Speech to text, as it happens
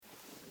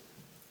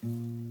I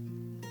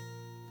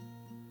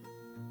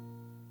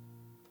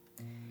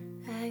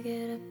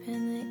get up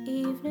in the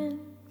evening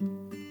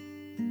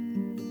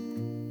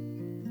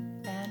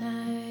and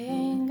I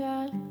ain't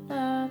got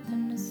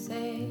nothing to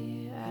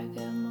say. I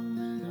get home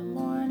in the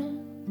morning,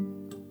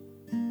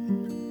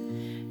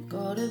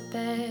 go to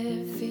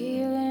bed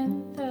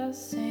feeling the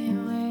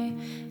same way.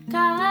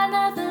 Got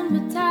nothing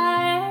but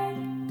tired,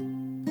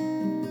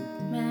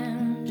 man,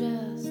 I'm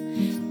just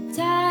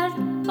tired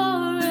of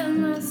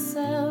boring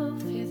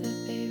myself. You're the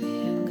baby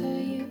I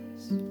could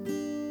use.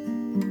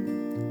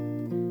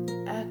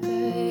 I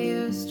could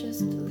use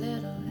just a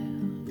little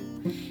help.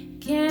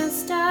 Can't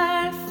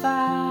start a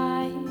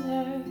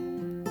fire,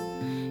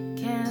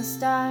 can't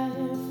start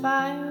a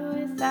fire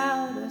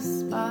without a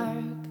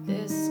spark.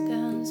 This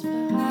gun's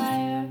for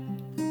hire,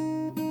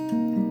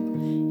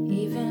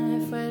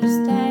 even if we're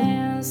just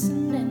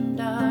dancing in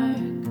dark.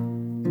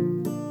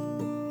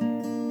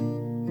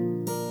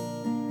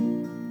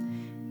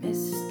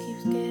 Mist just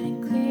keeps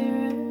getting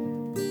clearer,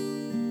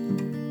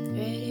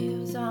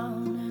 radio's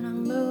on and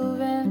I'm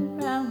moving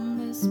around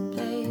this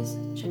place.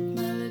 Check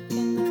my look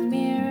in the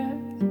mirror,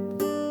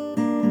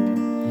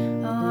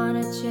 I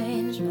wanna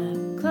change my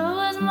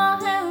clothes, my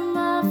hair,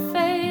 my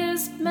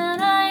face.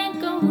 Man, I ain't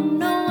going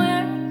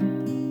nowhere,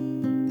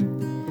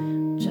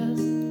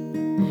 just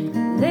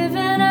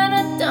living in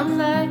a dump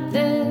like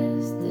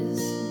this.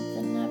 There's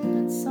something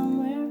happening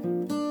somewhere.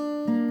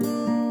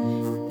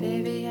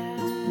 Baby, I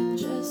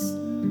just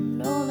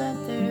know that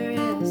there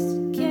is.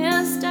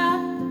 Can't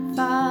start a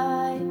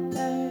fire,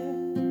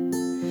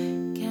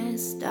 can't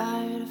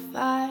start a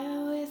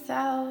fire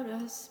without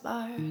a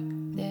spark.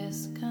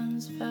 This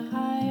gun's for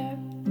hire,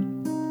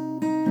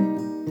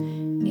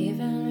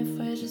 even if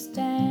we're just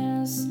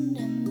dancing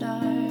in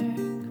dark.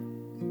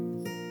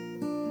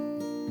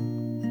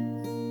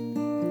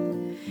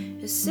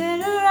 You sit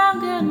around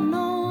getting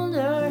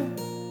older,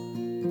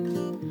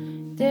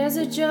 there's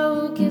a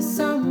joke here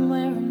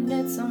somewhere and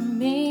it's on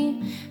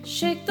me.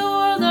 Shake the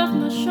world off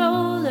my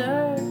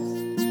shoulders,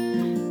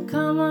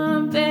 come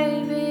on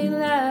baby,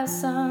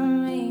 laughs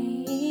on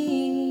me.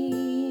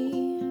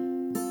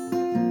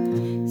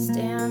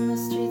 Stay on the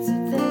streets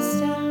of this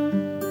town,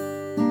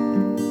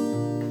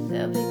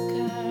 they'll be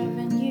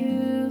carving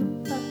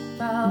you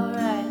up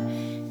alright.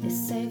 They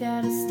say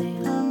gotta stay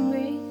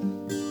hungry.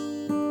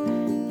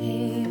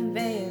 Hey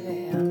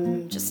baby,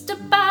 I'm just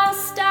about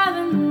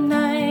starving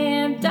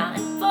tonight,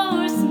 dying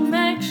for some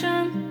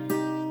action.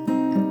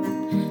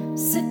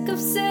 Sick of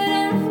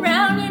sitting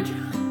around and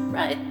trying to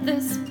write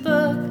this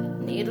book.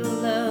 Need a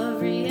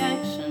love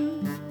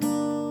reaction.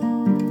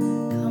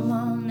 Come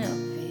on now,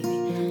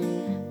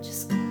 baby,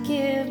 just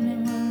give me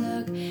one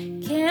look.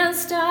 Can't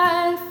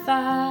start a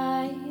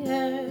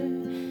fire,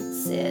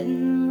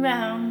 sitting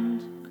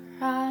around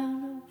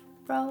crying over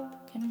a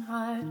broken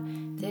heart.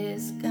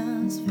 This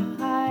gun's for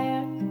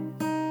hire,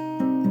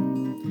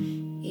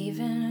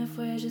 even if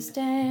we're just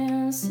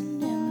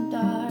dancing in the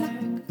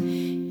dark.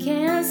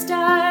 Can't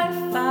start a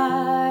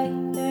fire,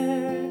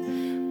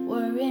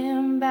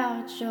 worrying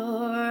about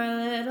your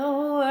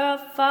little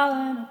world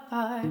falling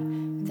apart.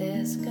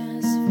 This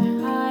gun's